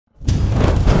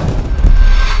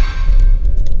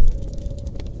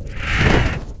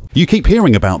You keep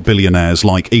hearing about billionaires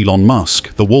like Elon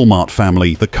Musk, the Walmart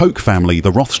family, the Koch family, the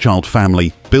Rothschild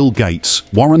family, Bill Gates,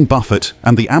 Warren Buffett,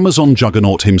 and the Amazon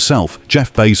juggernaut himself,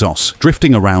 Jeff Bezos,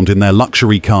 drifting around in their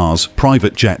luxury cars,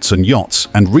 private jets and yachts,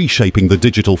 and reshaping the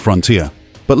digital frontier.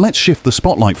 But let's shift the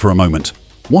spotlight for a moment.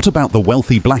 What about the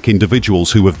wealthy black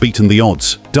individuals who have beaten the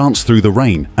odds, danced through the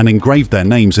rain, and engraved their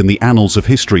names in the annals of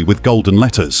history with golden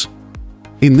letters?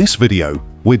 In this video,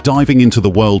 we're diving into the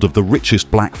world of the richest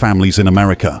black families in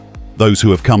America, those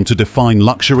who have come to define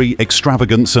luxury,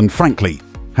 extravagance, and frankly,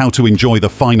 how to enjoy the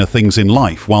finer things in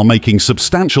life while making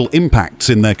substantial impacts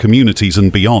in their communities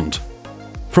and beyond.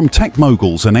 From tech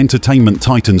moguls and entertainment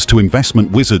titans to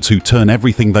investment wizards who turn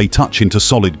everything they touch into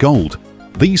solid gold,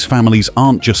 these families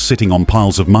aren't just sitting on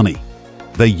piles of money.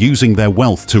 They're using their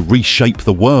wealth to reshape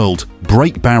the world,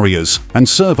 break barriers, and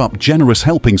serve up generous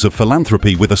helpings of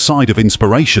philanthropy with a side of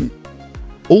inspiration.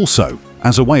 Also,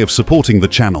 as a way of supporting the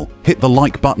channel, hit the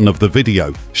like button of the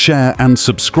video, share and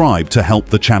subscribe to help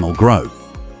the channel grow.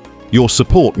 Your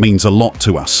support means a lot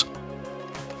to us.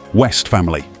 West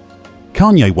family.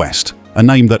 Kanye West, a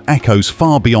name that echoes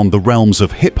far beyond the realms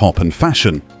of hip-hop and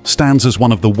fashion, stands as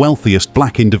one of the wealthiest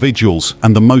black individuals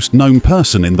and the most known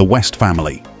person in the West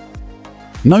family.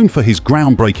 Known for his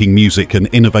groundbreaking music and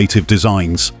innovative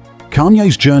designs,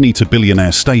 Kanye's journey to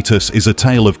billionaire status is a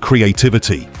tale of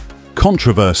creativity,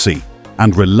 controversy,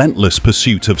 and relentless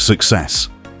pursuit of success.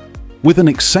 With an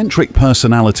eccentric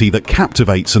personality that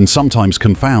captivates and sometimes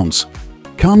confounds,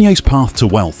 Kanye's path to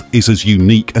wealth is as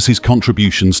unique as his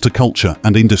contributions to culture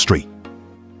and industry.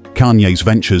 Kanye's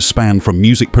ventures span from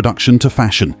music production to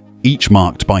fashion, each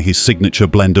marked by his signature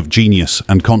blend of genius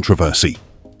and controversy.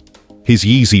 His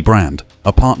Yeezy brand,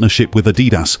 a partnership with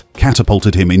Adidas,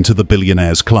 catapulted him into the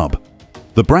Billionaires Club.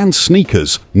 The brand's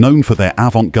sneakers, known for their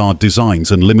avant-garde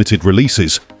designs and limited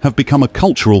releases, have become a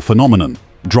cultural phenomenon,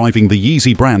 driving the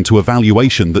Yeezy brand to a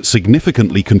valuation that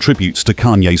significantly contributes to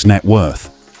Kanye's net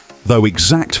worth. Though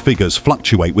exact figures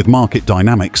fluctuate with market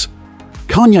dynamics,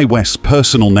 Kanye West's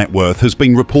personal net worth has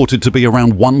been reported to be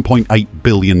around $1.8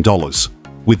 billion,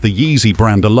 with the Yeezy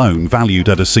brand alone valued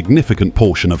at a significant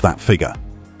portion of that figure.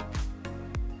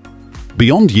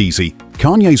 Beyond Yeezy,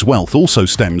 Kanye's wealth also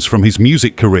stems from his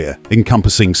music career,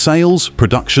 encompassing sales,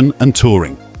 production, and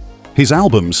touring. His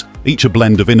albums, each a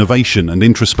blend of innovation and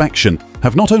introspection,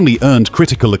 have not only earned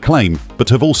critical acclaim, but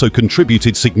have also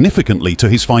contributed significantly to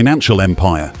his financial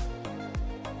empire.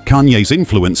 Kanye's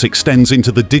influence extends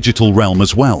into the digital realm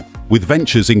as well, with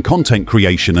ventures in content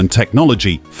creation and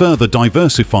technology further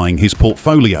diversifying his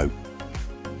portfolio.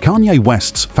 Kanye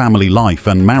West's family life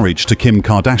and marriage to Kim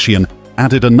Kardashian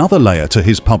added another layer to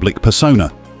his public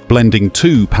persona, blending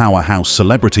two powerhouse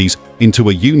celebrities into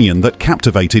a union that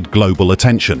captivated global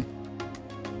attention.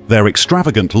 Their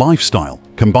extravagant lifestyle,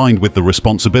 combined with the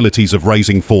responsibilities of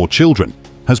raising 4 children,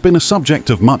 has been a subject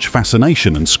of much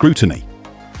fascination and scrutiny.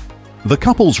 The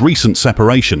couple's recent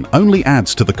separation only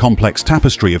adds to the complex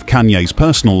tapestry of Kanye's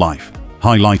personal life,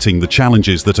 highlighting the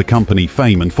challenges that accompany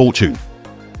fame and fortune.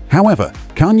 However,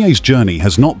 Kanye's journey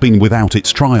has not been without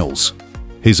its trials.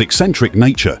 His eccentric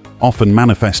nature, often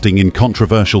manifesting in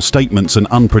controversial statements and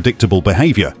unpredictable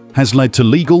behavior, has led to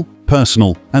legal,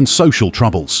 personal, and social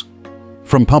troubles.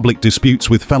 From public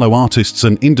disputes with fellow artists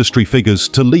and industry figures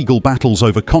to legal battles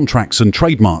over contracts and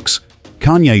trademarks,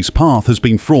 Kanye's path has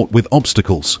been fraught with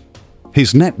obstacles.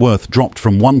 His net worth dropped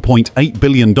from $1.8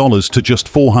 billion to just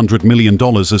 $400 million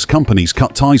as companies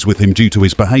cut ties with him due to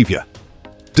his behavior.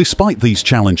 Despite these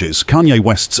challenges, Kanye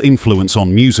West's influence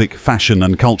on music, fashion,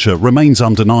 and culture remains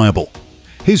undeniable.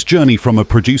 His journey from a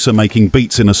producer making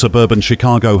beats in a suburban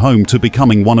Chicago home to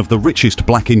becoming one of the richest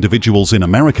black individuals in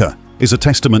America is a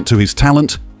testament to his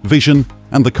talent, vision,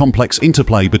 and the complex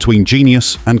interplay between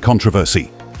genius and controversy.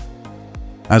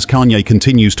 As Kanye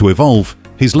continues to evolve,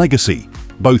 his legacy,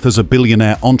 both as a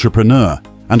billionaire entrepreneur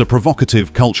and a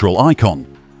provocative cultural icon,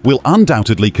 will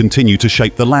undoubtedly continue to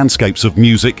shape the landscapes of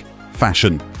music,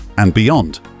 fashion, and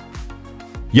beyond.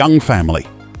 Young family.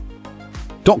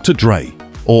 Dr. Dre,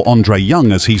 or Andre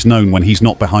Young as he's known when he's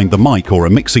not behind the mic or a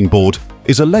mixing board,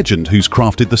 is a legend who's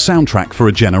crafted the soundtrack for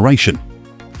a generation.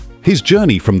 His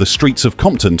journey from the streets of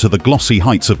Compton to the glossy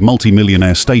heights of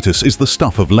multi-millionaire status is the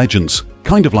stuff of legends,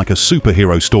 kind of like a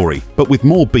superhero story, but with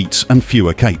more beats and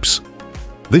fewer capes.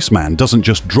 This man doesn't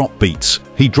just drop beats,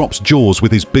 he drops jaws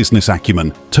with his business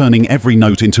acumen, turning every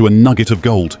note into a nugget of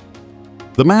gold.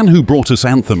 The man who brought us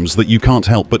anthems that you can't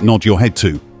help but nod your head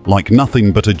to, like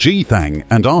Nothing But a G-Thang,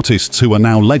 and artists who are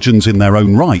now legends in their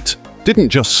own right, didn't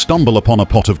just stumble upon a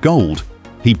pot of gold.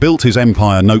 He built his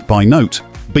empire note by note,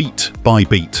 beat by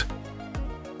beat.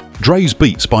 Dre's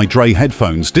Beats by Dre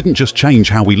headphones didn't just change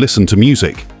how we listen to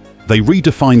music. they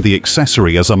redefined the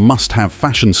accessory as a must-have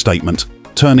fashion statement,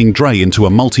 turning Dre into a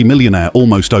multi-millionaire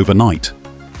almost overnight.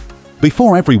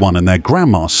 Before everyone and their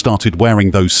grandma started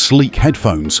wearing those sleek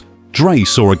headphones, Dre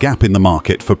saw a gap in the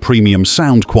market for premium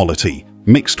sound quality,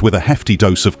 mixed with a hefty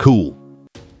dose of cool.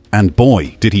 And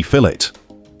boy, did he fill it.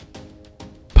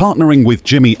 Partnering with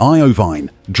Jimmy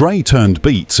Iovine, Dre turned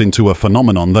Beats into a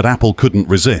phenomenon that Apple couldn't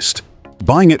resist,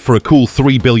 buying it for a cool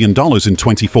 $3 billion in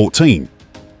 2014.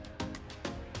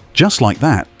 Just like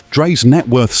that, Dre's net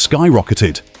worth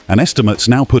skyrocketed, and estimates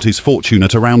now put his fortune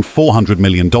at around $400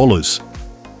 million.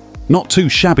 Not too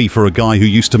shabby for a guy who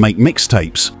used to make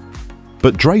mixtapes.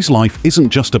 But Dre's life isn't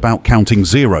just about counting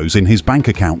zeros in his bank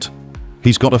account.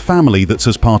 He's got a family that's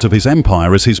as part of his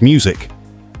empire as his music.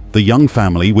 The Young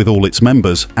family, with all its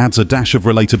members, adds a dash of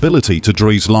relatability to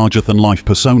Dre's larger-than-life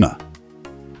persona.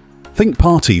 Think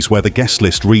parties where the guest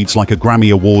list reads like a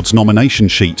Grammy Awards nomination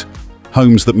sheet,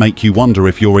 homes that make you wonder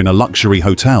if you're in a luxury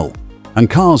hotel, and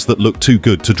cars that look too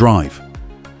good to drive.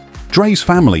 Dre's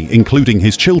family, including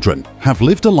his children, have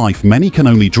lived a life many can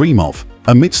only dream of,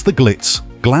 amidst the glitz,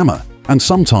 glamour, and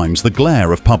sometimes the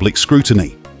glare of public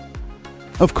scrutiny.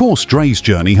 Of course, Dre's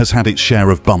journey has had its share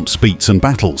of bumps, beats, and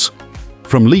battles.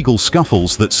 From legal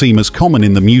scuffles that seem as common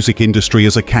in the music industry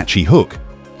as a catchy hook,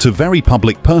 to very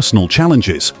public personal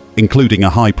challenges, including a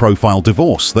high-profile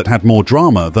divorce that had more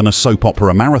drama than a soap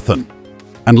opera marathon.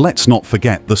 And let's not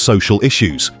forget the social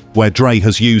issues, where Dre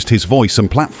has used his voice and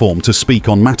platform to speak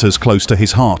on matters close to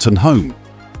his heart and home.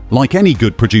 Like any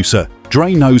good producer,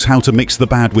 Dre knows how to mix the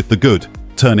bad with the good,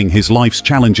 turning his life's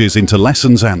challenges into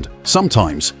lessons and,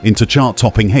 sometimes, into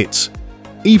chart-topping hits.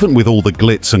 Even with all the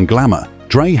glitz and glamour,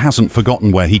 Dre hasn't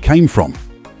forgotten where he came from.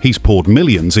 He's poured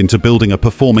millions into building a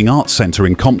performing arts center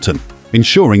in Compton,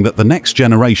 ensuring that the next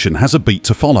generation has a beat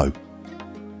to follow.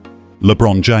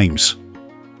 LeBron James.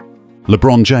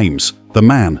 LeBron James, the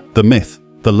man, the myth,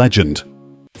 the legend.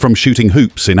 From shooting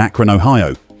hoops in Akron,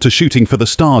 Ohio, to shooting for the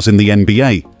stars in the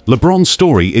NBA, LeBron's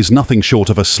story is nothing short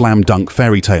of a slam dunk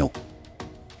fairy tale.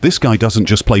 This guy doesn't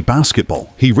just play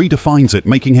basketball, he redefines it,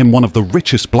 making him one of the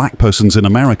richest black persons in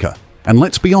America. And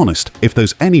let's be honest, if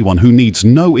there's anyone who needs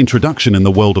no introduction in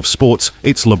the world of sports,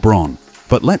 it's LeBron.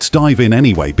 But let's dive in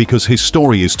anyway because his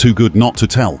story is too good not to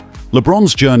tell.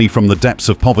 LeBron's journey from the depths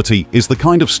of poverty is the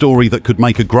kind of story that could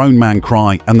make a grown man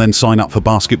cry and then sign up for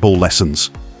basketball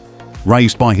lessons.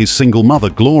 Raised by his single mother,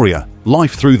 Gloria,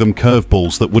 life threw them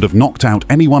curveballs that would have knocked out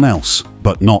anyone else,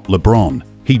 but not LeBron.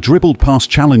 He dribbled past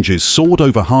challenges, soared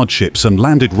over hardships, and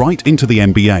landed right into the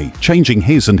NBA, changing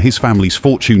his and his family's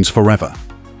fortunes forever.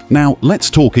 Now, let's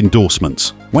talk endorsements.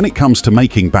 When it comes to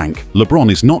making bank,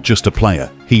 LeBron is not just a player,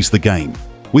 he's the game.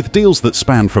 With deals that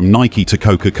span from Nike to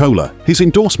Coca-Cola, his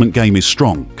endorsement game is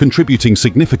strong, contributing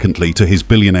significantly to his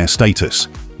billionaire status.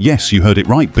 Yes, you heard it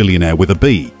right, billionaire with a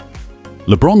B.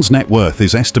 LeBron's net worth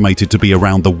is estimated to be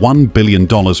around the $1 billion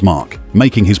mark,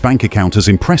 making his bank account as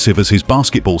impressive as his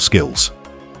basketball skills.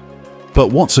 But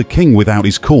what's a king without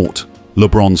his court?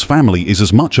 LeBron's family is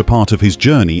as much a part of his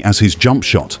journey as his jump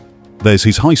shot. There's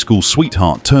his high school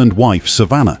sweetheart turned wife,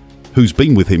 Savannah, who's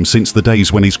been with him since the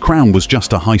days when his crown was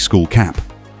just a high school cap.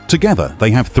 Together, they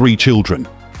have 3 children,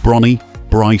 Bronny,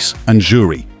 Bryce, and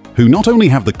Zuri, who not only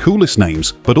have the coolest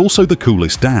names, but also the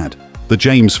coolest dad. The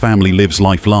James family lives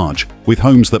life large, with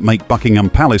homes that make Buckingham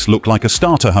Palace look like a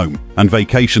starter home, and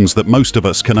vacations that most of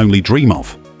us can only dream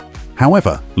of.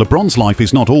 However, LeBron's life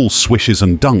is not all swishes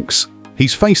and dunks.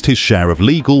 He's faced his share of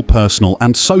legal, personal,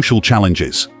 and social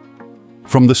challenges.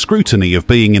 From the scrutiny of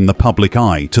being in the public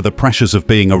eye to the pressures of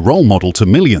being a role model to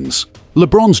millions,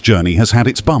 LeBron's journey has had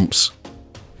its bumps.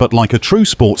 But like a true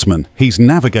sportsman, he's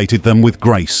navigated them with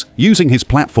grace, using his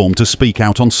platform to speak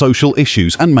out on social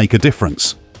issues and make a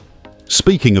difference.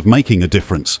 Speaking of making a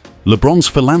difference, LeBron's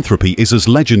philanthropy is as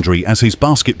legendary as his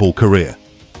basketball career.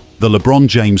 The LeBron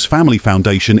James Family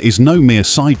Foundation is no mere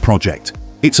side project,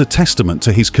 it's a testament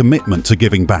to his commitment to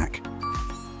giving back.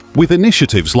 With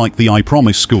initiatives like the I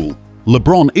Promise School,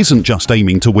 LeBron isn't just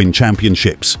aiming to win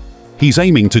championships. He's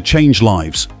aiming to change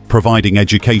lives, providing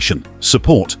education,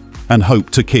 support, and hope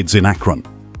to kids in Akron.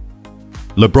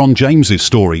 LeBron James's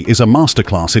story is a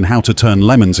masterclass in how to turn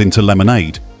lemons into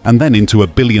lemonade and then into a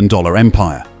billion-dollar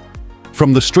empire.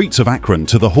 From the streets of Akron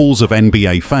to the halls of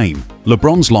NBA fame,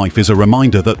 LeBron's life is a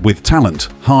reminder that with talent,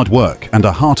 hard work, and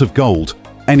a heart of gold,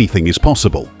 anything is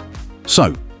possible.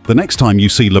 So, the next time you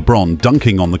see LeBron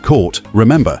dunking on the court,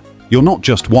 remember, you're not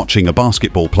just watching a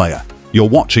basketball player, you're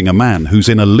watching a man who's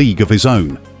in a league of his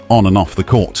own, on and off the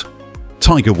court.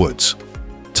 Tiger Woods.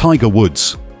 Tiger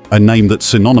Woods, a name that's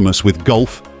synonymous with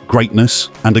golf, greatness,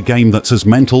 and a game that's as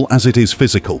mental as it is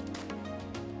physical.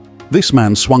 This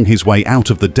man swung his way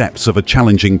out of the depths of a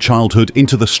challenging childhood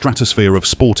into the stratosphere of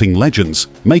sporting legends,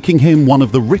 making him one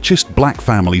of the richest black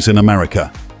families in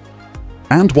America.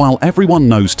 And while everyone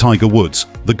knows Tiger Woods,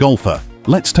 the golfer,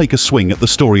 let's take a swing at the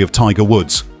story of Tiger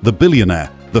Woods, the billionaire,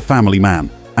 the family man,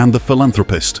 and the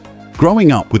philanthropist.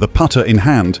 Growing up with a putter in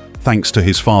hand, thanks to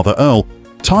his father Earl,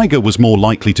 Tiger was more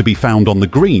likely to be found on the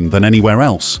green than anywhere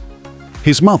else.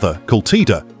 His mother,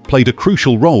 Clotilda, played a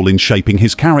crucial role in shaping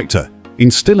his character,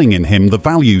 instilling in him the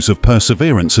values of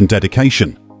perseverance and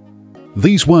dedication.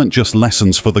 These weren't just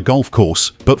lessons for the golf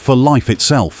course, but for life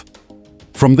itself.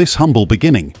 From this humble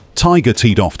beginning, Tiger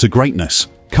teed off to greatness,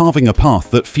 carving a path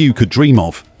that few could dream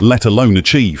of, let alone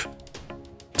achieve.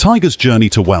 Tiger's journey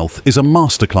to wealth is a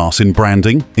masterclass in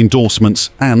branding,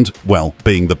 endorsements, and, well,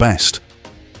 being the best.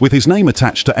 With his name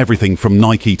attached to everything from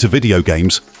Nike to video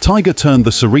games, Tiger turned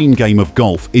the serene game of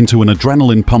golf into an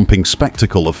adrenaline-pumping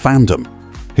spectacle of fandom.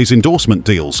 His endorsement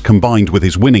deals, combined with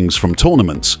his winnings from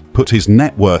tournaments, put his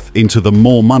net worth into the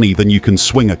more money than you can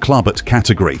swing a club at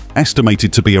category,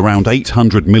 estimated to be around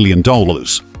 $800 million.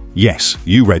 Yes,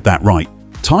 you read that right.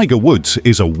 Tiger Woods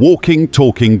is a walking,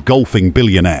 talking, golfing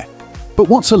billionaire. But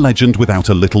what's a legend without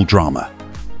a little drama?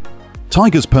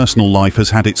 Tiger's personal life has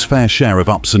had its fair share of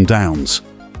ups and downs.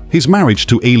 His marriage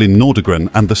to Elin Nordegren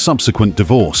and the subsequent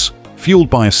divorce,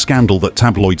 fueled by a scandal that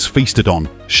tabloids feasted on,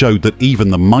 showed that even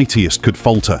the mightiest could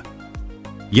falter.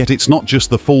 Yet it's not just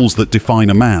the falls that define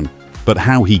a man, but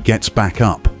how he gets back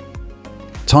up.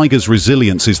 Tiger's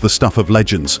resilience is the stuff of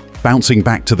legends, bouncing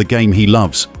back to the game he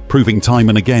loves, proving time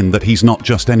and again that he's not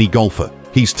just any golfer,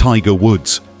 he's Tiger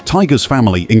Woods. Tiger's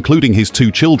family, including his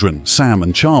two children, Sam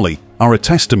and Charlie, are a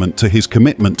testament to his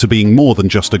commitment to being more than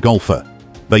just a golfer.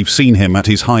 They've seen him at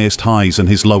his highest highs and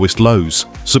his lowest lows,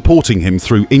 supporting him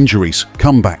through injuries,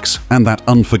 comebacks, and that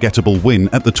unforgettable win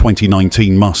at the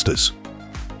 2019 Masters.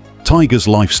 Tiger's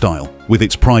lifestyle, with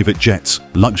its private jets,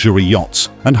 luxury yachts,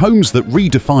 and homes that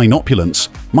redefine opulence,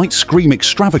 might scream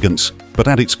extravagance, but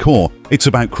at its core, it's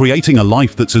about creating a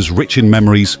life that's as rich in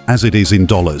memories as it is in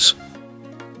dollars.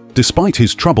 Despite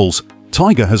his troubles,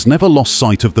 Tiger has never lost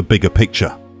sight of the bigger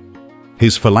picture.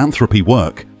 His philanthropy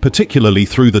work, particularly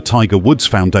through the Tiger Woods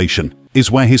Foundation, is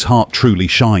where his heart truly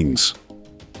shines.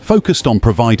 Focused on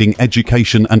providing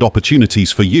education and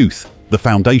opportunities for youth, the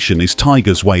foundation is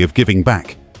Tiger's way of giving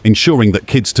back, ensuring that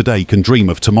kids today can dream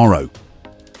of tomorrow.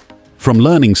 From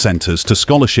learning centers to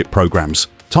scholarship programs,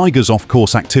 Tiger's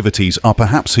off-course activities are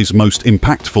perhaps his most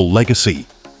impactful legacy.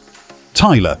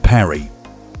 Tyler Perry.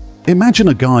 Imagine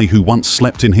a guy who once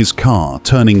slept in his car,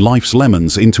 turning life's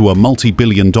lemons into a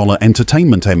multi-billion-dollar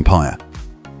entertainment empire.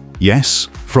 Yes,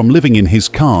 from living in his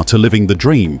car to living the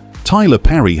dream, Tyler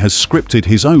Perry has scripted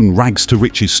his own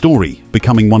rags-to-riches story,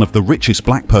 becoming one of the richest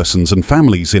black persons and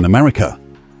families in America.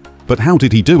 But how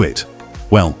did he do it?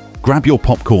 Well, grab your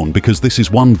popcorn because this is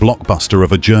one blockbuster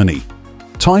of a journey.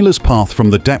 Tyler's path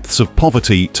from the depths of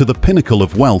poverty to the pinnacle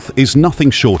of wealth is nothing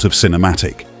short of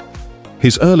cinematic.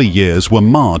 His early years were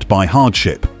marred by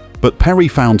hardship, but Perry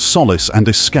found solace and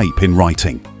escape in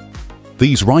writing.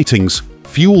 These writings,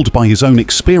 fueled by his own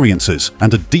experiences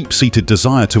and a deep-seated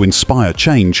desire to inspire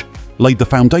change, laid the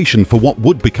foundation for what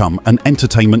would become an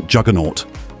entertainment juggernaut.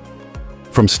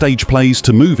 From stage plays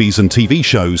to movies and TV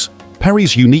shows,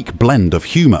 Perry's unique blend of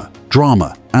humor,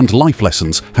 drama, and life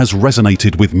lessons has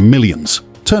resonated with millions,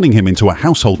 turning him into a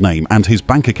household name and his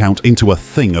bank account into a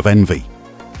thing of envy.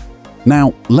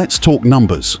 Now, let's talk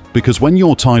numbers, because when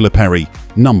you're Tyler Perry,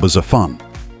 numbers are fun.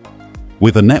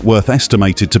 With a net worth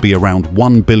estimated to be around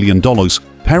 $1 billion,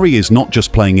 Perry is not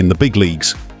just playing in the big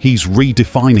leagues, he's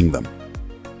redefining them.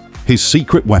 His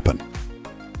secret weapon: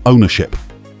 ownership.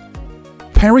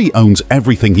 Perry owns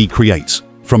everything he creates,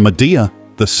 from Madea,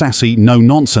 the sassy,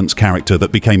 no-nonsense character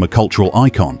that became a cultural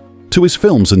icon, to his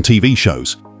films and TV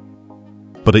shows.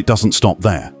 But it doesn't stop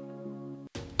there.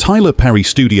 Tyler Perry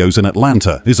Studios in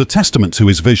Atlanta is a testament to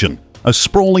his vision, a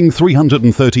sprawling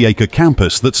 330-acre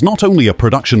campus that's not only a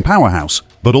production powerhouse,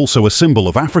 but also a symbol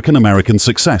of African-American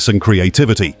success and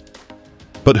creativity.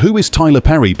 But who is Tyler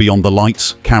Perry beyond the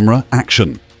lights, camera,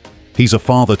 action? He's a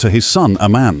father to his son,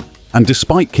 Aman, and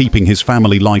despite keeping his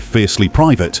family life fiercely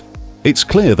private, it's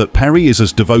clear that Perry is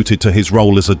as devoted to his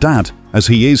role as a dad as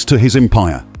he is to his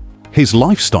empire. His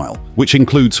lifestyle, which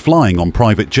includes flying on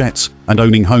private jets and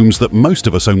owning homes that most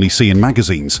of us only see in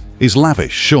magazines, is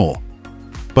lavish, sure.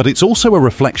 But it's also a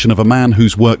reflection of a man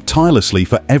who's worked tirelessly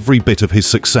for every bit of his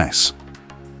success.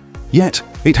 Yet,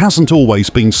 it hasn't always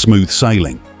been smooth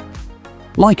sailing.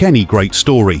 Like any great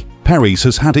story, Perry's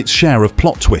has had its share of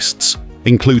plot twists,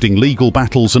 including legal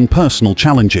battles and personal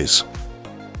challenges.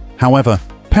 However,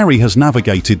 Perry has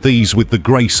navigated these with the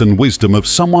grace and wisdom of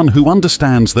someone who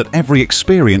understands that every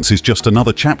experience is just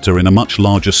another chapter in a much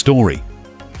larger story.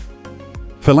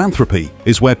 Philanthropy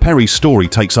is where Perry's story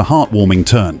takes a heartwarming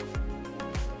turn.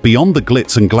 Beyond the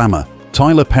glitz and glamour,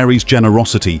 Tyler Perry's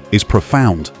generosity is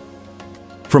profound.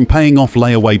 From paying off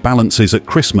layaway balances at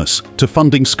Christmas to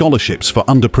funding scholarships for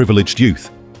underprivileged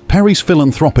youth, Perry's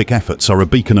philanthropic efforts are a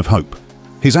beacon of hope.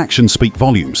 His actions speak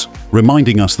volumes,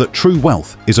 reminding us that true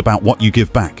wealth is about what you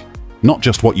give back, not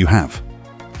just what you have.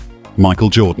 Michael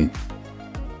Jordan.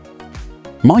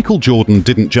 Michael Jordan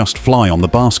didn't just fly on the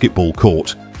basketball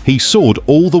court, he soared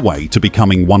all the way to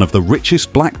becoming one of the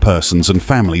richest black persons and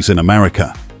families in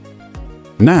America.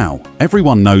 Now,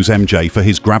 everyone knows MJ for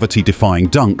his gravity-defying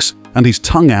dunks and his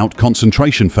tongue-out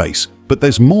concentration face, but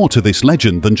there's more to this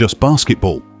legend than just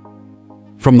basketball.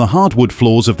 From the hardwood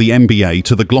floors of the NBA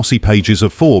to the glossy pages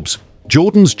of Forbes,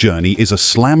 Jordan's journey is a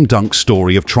slam-dunk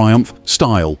story of triumph,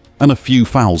 style, and a few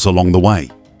fouls along the way.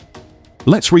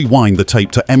 Let's rewind the tape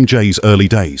to MJ's early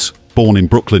days. Born in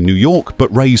Brooklyn, New York,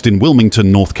 but raised in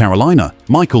Wilmington, North Carolina,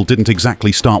 Michael didn't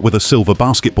exactly start with a silver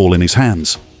basketball in his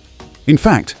hands. In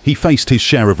fact, he faced his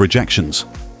share of rejections,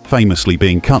 famously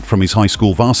being cut from his high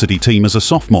school varsity team as a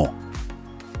sophomore.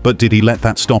 But did he let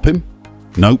that stop him?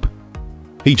 Nope.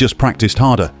 He just practiced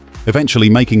harder, eventually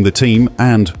making the team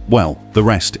and, well, the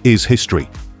rest is history.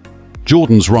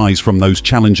 Jordan's rise from those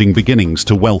challenging beginnings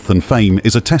to wealth and fame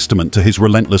is a testament to his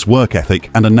relentless work ethic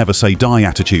and a never-say-die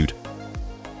attitude.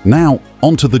 Now,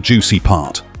 onto the juicy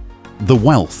part. The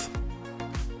wealth.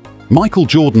 Michael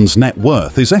Jordan's net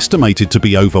worth is estimated to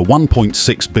be over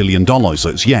 $1.6 billion.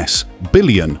 That's yes,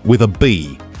 billion with a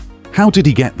B. How did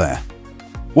he get there?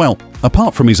 Well,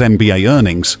 apart from his NBA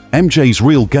earnings, MJ's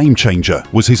real game changer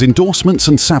was his endorsements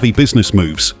and savvy business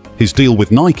moves. His deal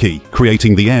with Nike,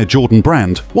 creating the Air Jordan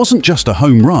brand, wasn't just a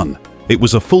home run, it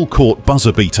was a full-court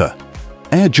buzzer beater.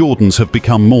 Air Jordans have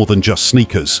become more than just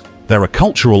sneakers. They're a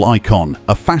cultural icon,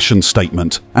 a fashion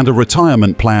statement, and a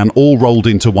retirement plan all rolled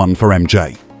into one for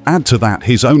MJ. Add to that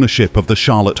his ownership of the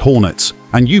Charlotte Hornets,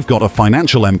 and you've got a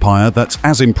financial empire that's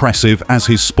as impressive as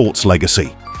his sports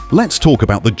legacy. Let's talk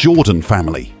about the Jordan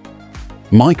family.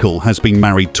 Michael has been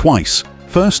married twice,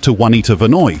 first to Juanita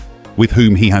Vanoy, with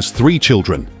whom he has 3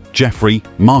 children, Jeffrey,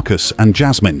 Marcus, and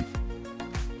Jasmine.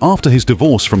 After his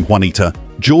divorce from Juanita,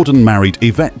 Jordan married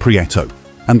Yvette Prieto,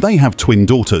 and they have twin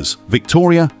daughters,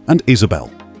 Victoria and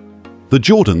Isabel. The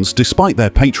Jordans, despite their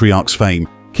patriarch's fame,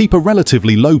 keep a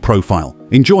relatively low profile,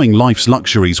 enjoying life's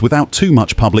luxuries without too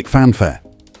much public fanfare.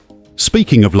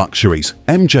 Speaking of luxuries,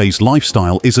 MJ's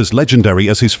lifestyle is as legendary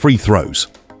as his free throws.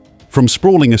 From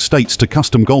sprawling estates to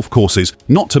custom golf courses,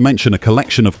 not to mention a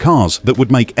collection of cars that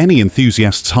would make any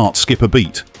enthusiast's heart skip a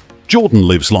beat, Jordan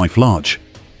lives life large.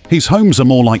 His homes are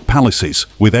more like palaces,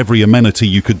 with every amenity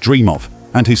you could dream of,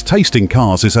 and his taste in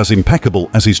cars is as impeccable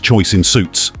as his choice in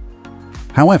suits.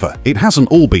 However, it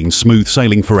hasn't all been smooth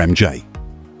sailing for MJ.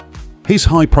 His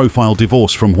high-profile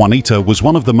divorce from Juanita was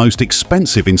one of the most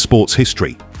expensive in sports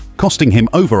history, costing him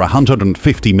over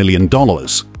 $150 million.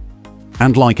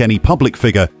 And like any public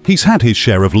figure, he's had his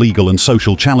share of legal and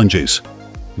social challenges.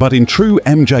 But in true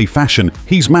MJ fashion,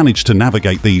 he's managed to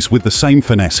navigate these with the same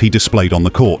finesse he displayed on the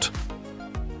court.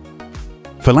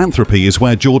 Philanthropy is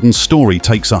where Jordan's story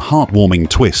takes a heartwarming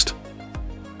twist.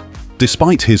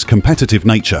 Despite his competitive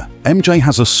nature, MJ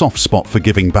has a soft spot for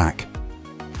giving back.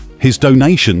 His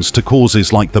donations to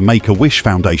causes like the Make-A-Wish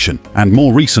Foundation, and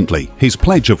more recently, his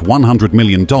pledge of $100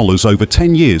 million over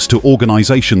 10 years to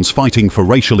organizations fighting for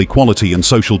racial equality and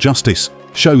social justice,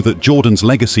 show that Jordan's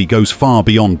legacy goes far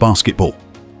beyond basketball.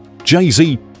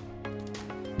 Jay-Z,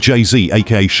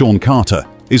 aka Sean Carter,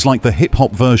 is like the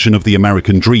hip-hop version of the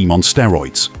American dream on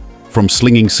steroids. From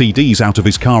slinging CDs out of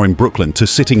his car in Brooklyn to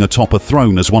sitting atop a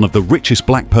throne as one of the richest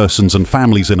black persons and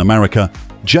families in America,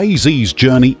 Jay-Z's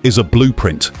journey is a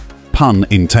blueprint, pun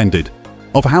intended,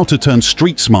 of how to turn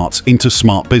street smarts into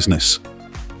smart business.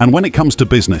 And when it comes to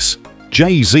business,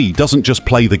 Jay-Z doesn't just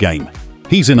play the game,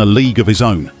 he's in a league of his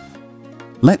own.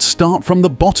 Let's start from the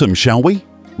bottom, shall we?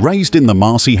 Raised in the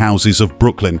Marcy houses of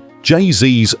Brooklyn,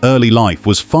 Jay-Z's early life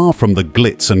was far from the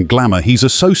glitz and glamour he's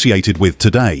associated with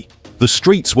today. The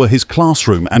streets were his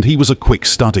classroom and he was a quick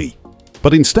study.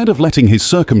 But instead of letting his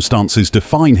circumstances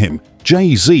define him,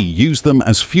 Jay-Z used them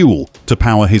as fuel to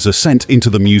power his ascent into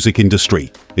the music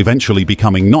industry, eventually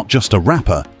becoming not just a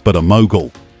rapper, but a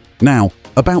mogul. Now,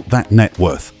 about that net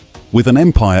worth. With an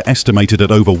empire estimated at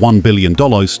over $1 billion,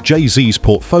 Jay-Z's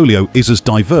portfolio is as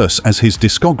diverse as his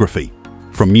discography.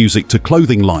 From music to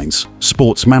clothing lines,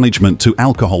 sports management to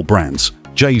alcohol brands,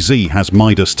 Jay-Z has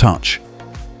Midas touch.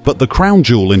 But the crown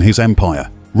jewel in his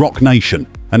empire, Rock Nation,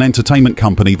 an entertainment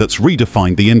company that's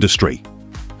redefined the industry.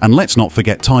 And let's not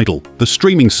forget Tidal, the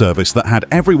streaming service that had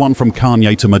everyone from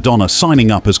Kanye to Madonna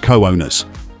signing up as co-owners.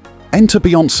 Enter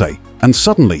Beyoncé, and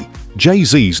suddenly,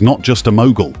 Jay-Z's not just a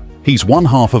mogul, he's one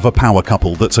half of a power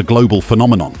couple that's a global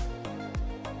phenomenon.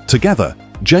 Together,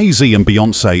 Jay-Z and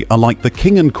Beyoncé are like the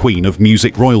king and queen of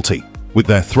music royalty, with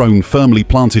their throne firmly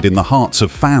planted in the hearts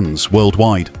of fans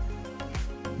worldwide.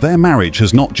 Their marriage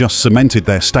has not just cemented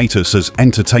their status as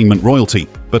entertainment royalty,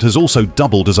 but has also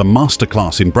doubled as a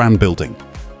masterclass in brand building.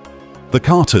 The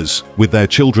Carters, with their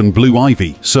children Blue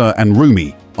Ivy, Sir and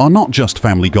Rumi, are not just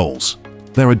family goals.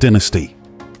 They're a dynasty.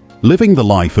 Living the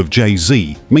life of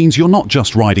Jay-Z means you're not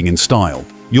just riding in style,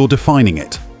 you're defining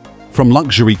it. From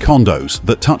luxury condos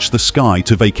that touch the sky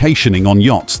to vacationing on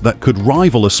yachts that could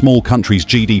rival a small country's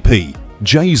GDP,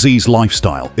 Jay-Z's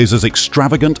lifestyle is as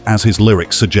extravagant as his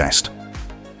lyrics suggest.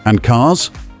 And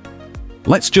cars?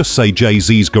 Let's just say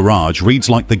Jay-Z's garage reads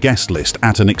like the guest list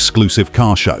at an exclusive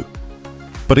car show.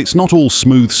 But it's not all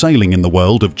smooth sailing in the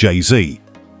world of Jay-Z.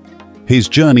 His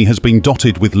journey has been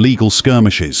dotted with legal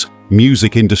skirmishes,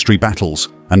 music industry battles,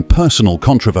 and personal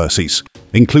controversies,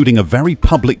 including a very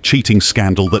public cheating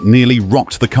scandal that nearly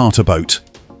rocked the Carter boat.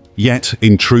 Yet,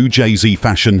 in true Jay-Z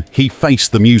fashion, he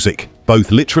faced the music,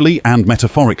 both literally and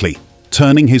metaphorically,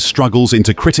 turning his struggles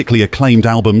into critically acclaimed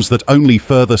albums that only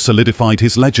further solidified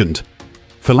his legend.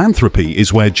 Philanthropy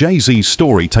is where Jay-Z's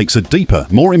story takes a deeper,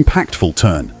 more impactful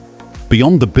turn.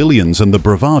 Beyond the billions and the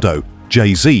bravado,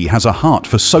 Jay-Z has a heart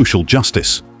for social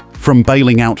justice. From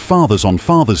bailing out fathers on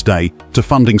Father's Day to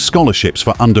funding scholarships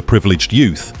for underprivileged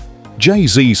youth,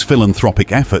 Jay-Z's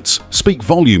philanthropic efforts speak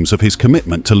volumes of his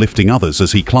commitment to lifting others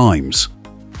as he climbs.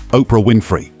 Oprah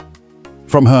Winfrey.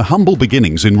 From her humble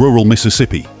beginnings in rural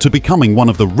Mississippi to becoming one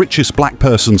of the richest black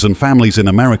persons and families in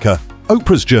America,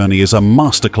 Oprah's journey is a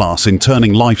masterclass in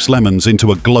turning life's lemons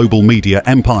into a global media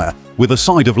empire with a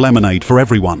side of lemonade for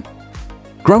everyone.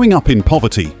 Growing up in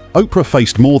poverty, Oprah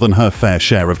faced more than her fair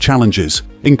share of challenges,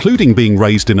 including being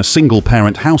raised in a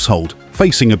single-parent household,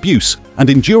 facing abuse, and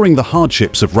enduring the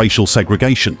hardships of racial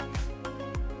segregation.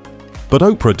 But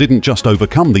Oprah didn't just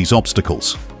overcome these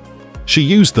obstacles. She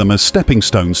used them as stepping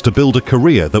stones to build a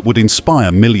career that would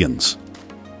inspire millions.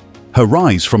 Her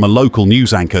rise from a local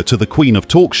news anchor to the queen of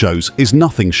talk shows is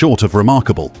nothing short of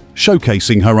remarkable,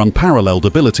 showcasing her unparalleled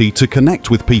ability to connect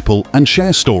with people and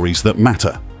share stories that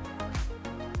matter.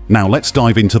 Now let's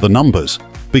dive into the numbers,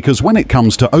 because when it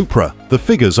comes to Oprah, the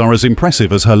figures are as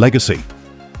impressive as her legacy.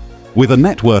 With a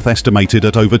net worth estimated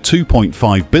at over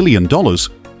 $2.5 billion,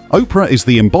 Oprah is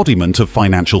the embodiment of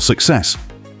financial success.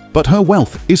 But her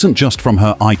wealth isn't just from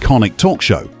her iconic talk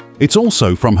show, it's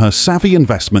also from her savvy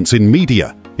investments in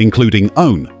media, including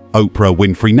OWN, Oprah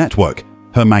Winfrey Network,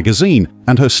 her magazine,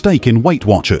 and her stake in Weight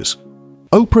Watchers.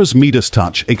 Oprah's Midas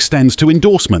touch extends to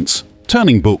endorsements,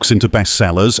 turning books into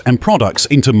bestsellers and products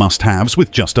into must-haves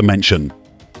with just a mention.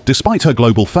 Despite her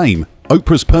global fame,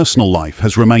 Oprah's personal life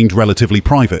has remained relatively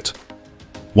private.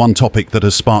 One topic that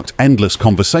has sparked endless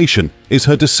conversation is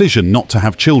her decision not to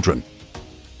have children.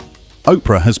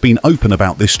 Oprah has been open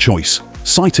about this choice,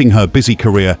 citing her busy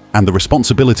career and the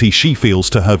responsibility she feels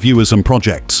to her viewers and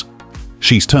projects.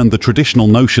 She's turned the traditional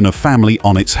notion of family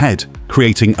on its head,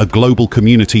 creating a global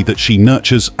community that she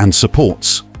nurtures and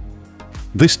supports.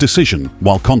 This decision,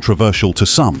 while controversial to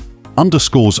some,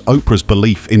 underscores Oprah's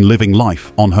belief in living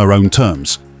life on her own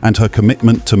terms and her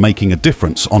commitment to making a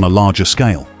difference on a larger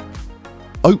scale.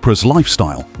 Oprah's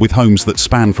lifestyle, with homes that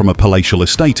span from a palatial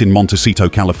estate in Montecito,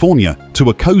 California, to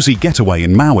a cozy getaway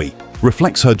in Maui,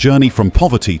 reflects her journey from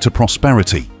poverty to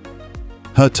prosperity.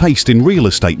 Her taste in real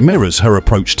estate mirrors her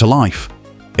approach to life: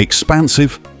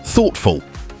 expansive, thoughtful,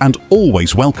 and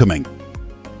always welcoming.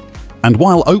 And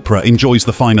while Oprah enjoys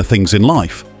the finer things in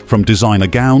life, from designer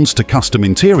gowns to custom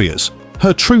interiors,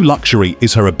 her true luxury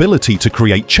is her ability to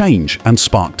create change and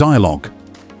spark dialogue.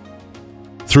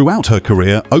 Throughout her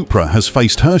career, Oprah has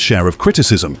faced her share of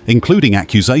criticism, including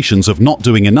accusations of not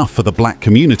doing enough for the black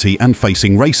community and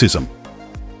facing racism.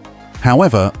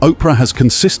 However, Oprah has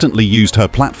consistently used her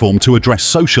platform to address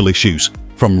social issues,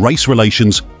 from race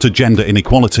relations to gender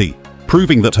inequality,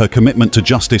 proving that her commitment to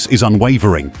justice is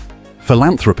unwavering.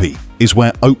 Philanthropy is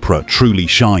where Oprah truly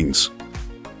shines.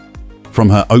 From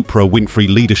her Oprah Winfrey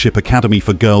Leadership Academy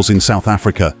for Girls in South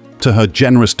Africa to her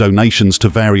generous donations to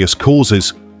various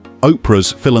causes,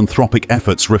 Oprah's philanthropic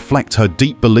efforts reflect her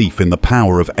deep belief in the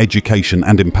power of education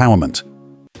and empowerment.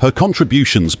 Her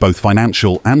contributions, both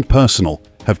financial and personal,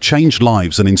 have changed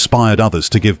lives and inspired others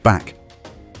to give back.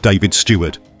 David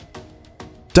Stewart.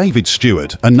 David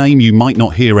Stewart, a name you might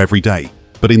not hear every day,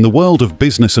 but in the world of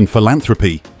business and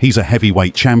philanthropy, he's a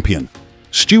heavyweight champion.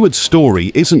 Steward's story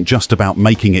isn't just about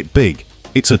making it big,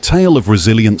 it's a tale of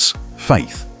resilience,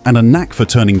 faith, and a knack for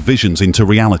turning visions into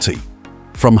reality.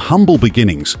 From humble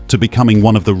beginnings to becoming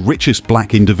one of the richest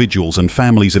black individuals and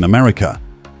families in America,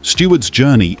 Steward's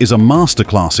journey is a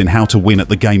masterclass in how to win at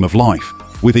the game of life,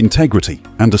 with integrity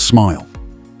and a smile.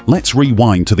 Let's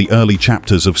rewind to the early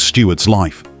chapters of Steward's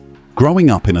life. Growing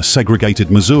up in a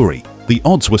segregated Missouri, the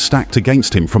odds were stacked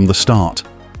against him from the start.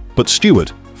 But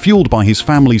Steward, fueled by his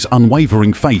family's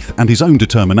unwavering faith and his own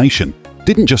determination,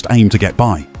 didn't just aim to get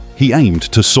by, he aimed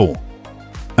to soar.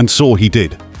 And soar he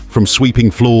did, from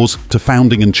sweeping floors to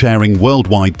founding and chairing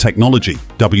Worldwide Technology,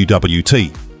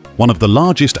 WWT, one of the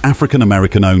largest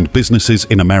African-American-owned businesses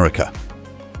in America.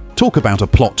 Talk about a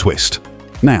plot twist.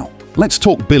 Now, let's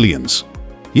talk billions.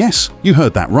 Yes, you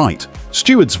heard that right.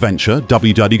 Steward's venture,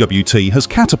 WWT, has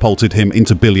catapulted him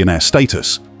into billionaire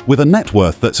status, with a net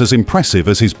worth that's as impressive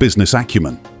as his business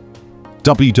acumen.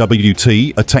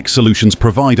 WWT, a tech solutions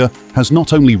provider, has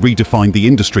not only redefined the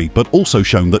industry but also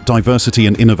shown that diversity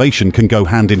and innovation can go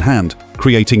hand in hand,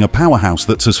 creating a powerhouse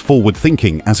that's as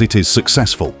forward-thinking as it is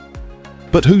successful.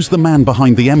 But who's the man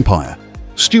behind the empire?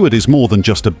 Steward is more than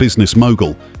just a business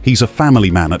mogul, he's a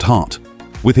family man at heart.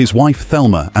 With his wife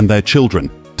Thelma and their children,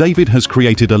 David has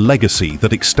created a legacy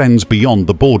that extends beyond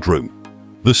the boardroom.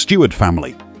 The Steward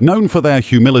family, known for their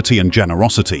humility and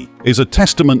generosity, is a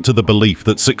testament to the belief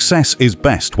that success is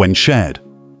best when shared.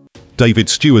 David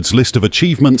Steward's list of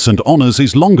achievements and honors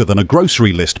is longer than a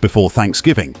grocery list before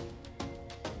Thanksgiving.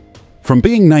 From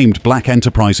being named Black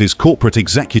Enterprise's Corporate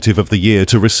Executive of the Year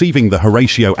to receiving the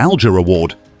Horatio Alger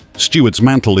Award, Steward's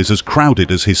mantle is as crowded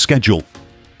as his schedule.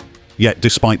 Yet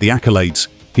despite the accolades,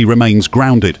 he remains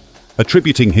grounded,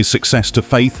 attributing his success to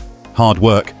faith, hard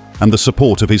work, and the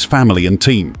support of his family and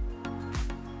team.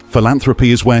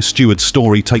 Philanthropy is where Steward's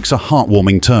story takes a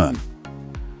heartwarming turn.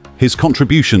 His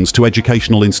contributions to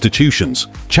educational institutions,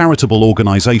 charitable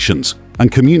organizations,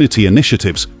 and community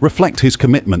initiatives reflect his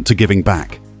commitment to giving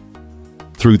back.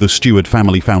 Through the Steward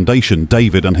Family Foundation,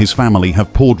 David and his family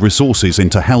have poured resources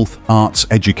into health, arts,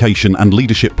 education, and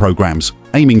leadership programs,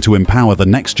 aiming to empower the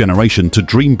next generation to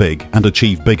dream big and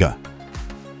achieve bigger.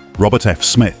 Robert F.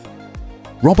 Smith.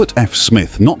 Robert F.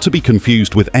 Smith, not to be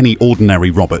confused with any ordinary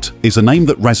Robert, is a name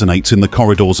that resonates in the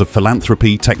corridors of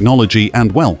philanthropy, technology,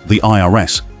 and, well, the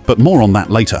IRS, but more on that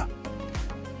later.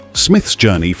 Smith's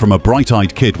journey from a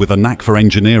bright-eyed kid with a knack for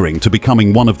engineering to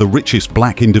becoming one of the richest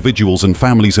black individuals and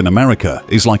families in America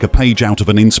is like a page out of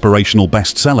an inspirational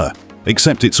bestseller,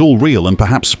 except it's all real and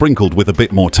perhaps sprinkled with a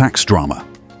bit more tax drama.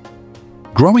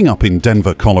 Growing up in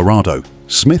Denver, Colorado,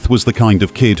 Smith was the kind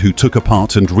of kid who took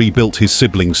apart and rebuilt his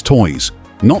siblings' toys,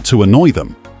 not to annoy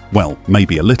them, well,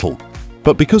 maybe a little,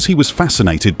 but because he was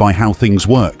fascinated by how things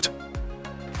worked.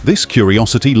 This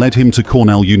curiosity led him to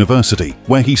Cornell University,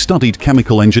 where he studied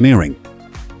chemical engineering.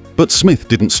 But Smith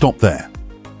didn't stop there.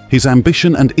 His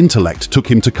ambition and intellect took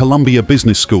him to Columbia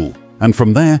Business School, and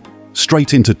from there,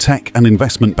 straight into tech and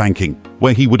investment banking,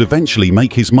 where he would eventually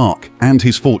make his mark and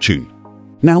his fortune.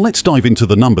 Now let's dive into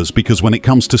the numbers, because when it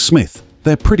comes to Smith,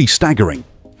 they're pretty staggering.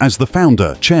 As the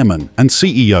founder, chairman, and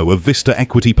CEO of Vista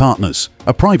Equity Partners,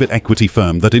 a private equity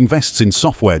firm that invests in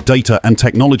software, data, and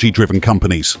technology-driven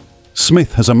companies,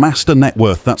 Smith has amassed a net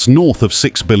worth that's north of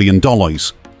 $6 billion.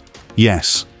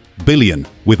 Yes, billion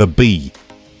with a B.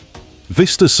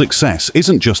 Vista's success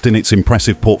isn't just in its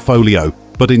impressive portfolio,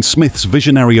 but in Smith's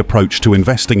visionary approach to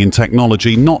investing in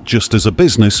technology, not just as a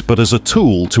business but as a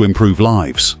tool to improve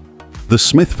lives. The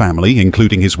Smith family,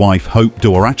 including his wife Hope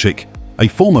Dorachik, a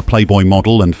former Playboy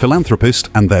model and philanthropist,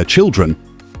 and their children,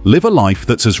 live a life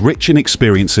that's as rich in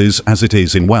experiences as it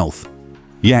is in wealth.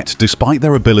 Yet, despite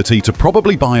their ability to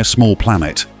probably buy a small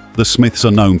planet, the Smiths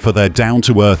are known for their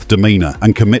down-to-earth demeanor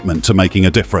and commitment to making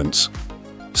a difference.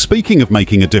 Speaking of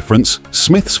making a difference,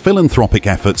 Smith's philanthropic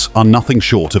efforts are nothing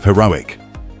short of heroic.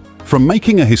 From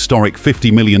making a historic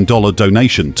 $50 million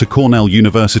donation to Cornell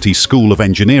University School of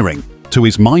Engineering, to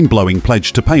his mind-blowing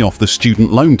pledge to pay off the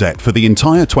student loan debt for the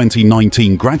entire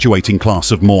 2019 graduating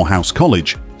class of Morehouse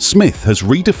College, Smith has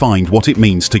redefined what it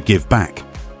means to give back.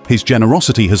 His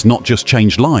generosity has not just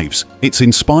changed lives, it's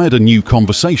inspired a new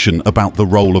conversation about the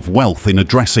role of wealth in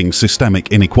addressing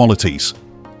systemic inequalities.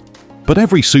 But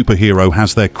every superhero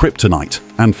has their kryptonite,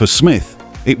 and for Smith,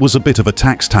 it was a bit of a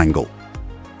tax tangle.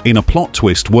 In a plot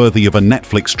twist worthy of a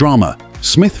Netflix drama,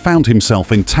 Smith found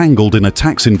himself entangled in a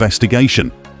tax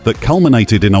investigation that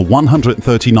culminated in a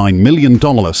 $139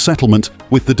 million settlement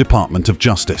with the Department of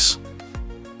Justice.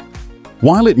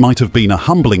 While it might have been a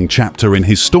humbling chapter in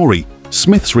his story,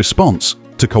 Smith's response,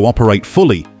 to cooperate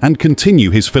fully and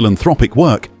continue his philanthropic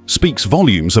work, speaks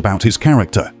volumes about his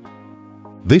character.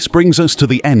 This brings us to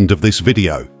the end of this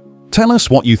video. Tell us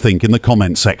what you think in the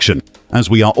comment section, as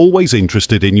we are always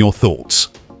interested in your thoughts.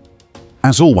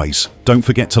 As always, don't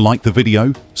forget to like the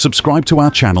video, subscribe to our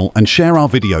channel and share our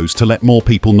videos to let more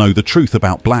people know the truth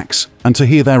about blacks and to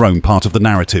hear their own part of the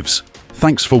narratives.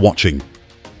 Thanks for watching.